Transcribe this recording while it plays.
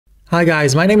Hi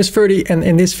guys, my name is Ferdy and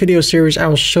in this video series I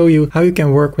will show you how you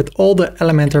can work with all the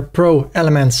Elementor Pro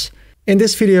elements. In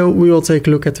this video we will take a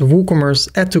look at the WooCommerce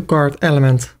Add to Cart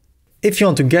element. If you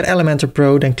want to get Elementor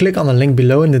Pro, then click on the link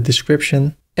below in the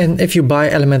description. And if you buy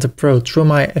Elementor Pro through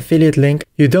my affiliate link,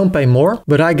 you don't pay more,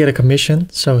 but I get a commission,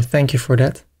 so thank you for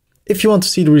that. If you want to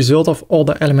see the result of all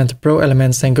the Elementor Pro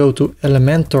elements, then go to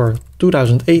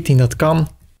elementor2018.com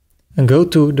and go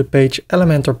to the page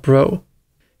Elementor Pro.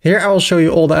 Here I will show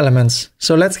you all the elements,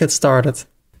 so let's get started.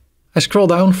 I scroll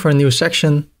down for a new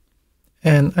section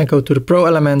and I go to the Pro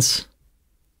elements,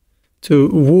 to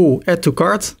Woo Add to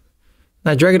Cart,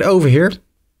 and I drag it over here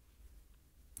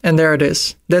and there it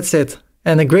is. That's it.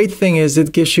 And the great thing is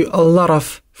it gives you a lot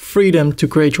of freedom to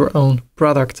create your own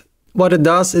product. What it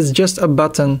does is just a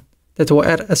button that will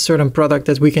add a certain product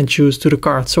that we can choose to the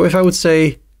cart. So if I would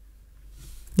say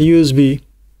the USB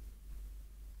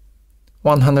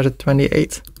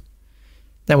 128,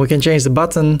 then we can change the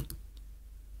button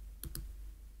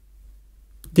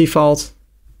default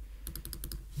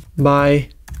by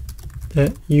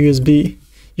the USB.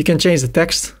 You can change the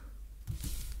text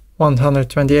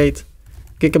 128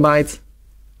 gigabyte,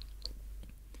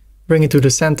 bring it to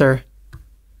the center,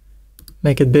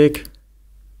 make it big,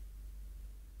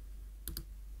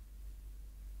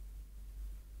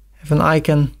 have an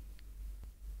icon.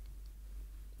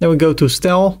 Then we go to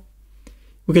style.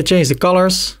 We can change the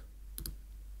colors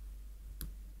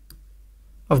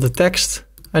of the text.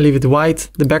 I leave it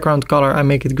white. The background color I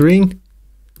make it green.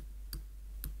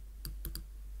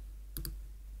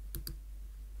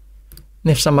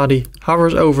 And if somebody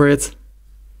hovers over it,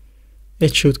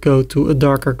 it should go to a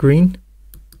darker green.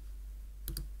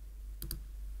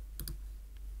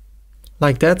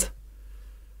 Like that.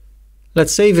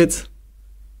 Let's save it.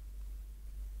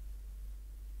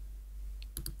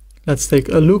 Let's take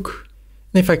a look.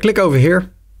 And if I click over here,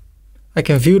 I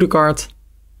can view the cart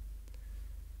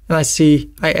and I see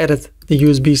I added the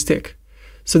USB stick.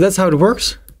 So that's how it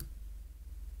works.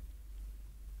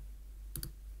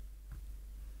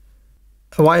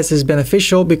 And why is this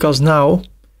beneficial? Because now,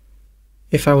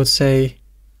 if I would say,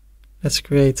 let's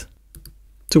create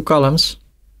 2 columns,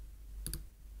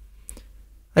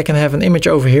 I can have an image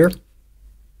over here.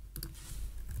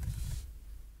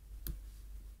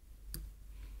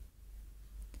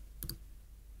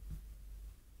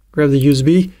 Grab the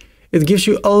USB. It gives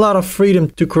you a lot of freedom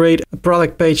to create a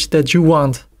product page that you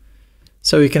want.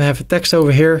 So you can have a text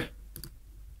over here,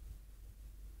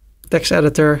 text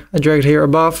editor. I drag it here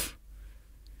above.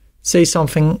 Say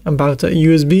something about the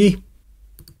USB. You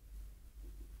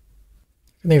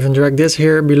can even drag this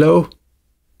here below.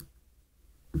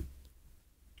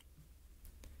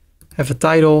 Have a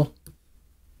title.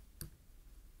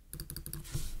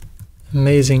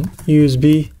 Amazing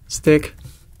USB stick.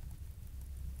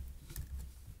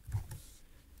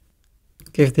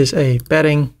 Give this a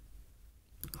padding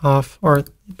of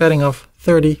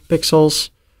 30 pixels.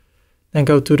 Then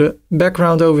go to the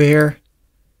background over here.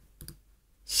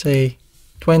 Say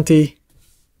 20.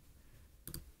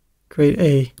 Create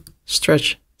a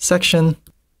stretch section.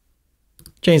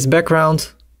 Change the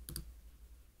background.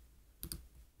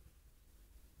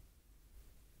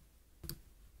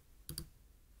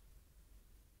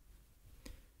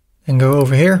 Then go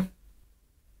over here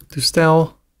to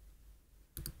style.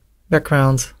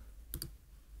 Background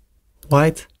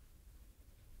white.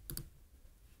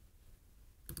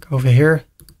 Go over here.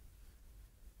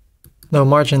 No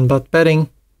margin but padding.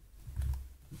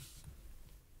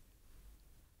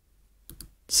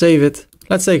 Save it.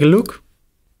 Let's take a look.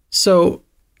 So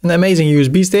an amazing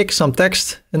USB stick, some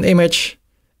text, an image,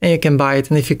 and you can buy it.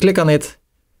 And if you click on it,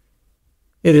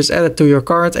 it is added to your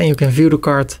cart and you can view the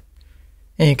cart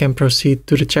and you can proceed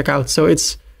to the checkout. So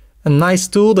it's a nice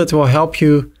tool that will help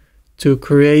you to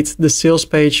create the sales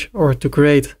page or to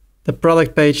create the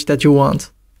product page that you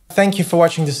want. Thank you for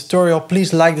watching this tutorial.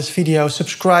 Please like this video,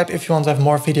 subscribe if you want to have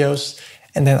more videos,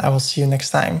 and then I will see you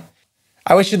next time.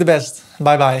 I wish you the best.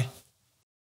 Bye bye.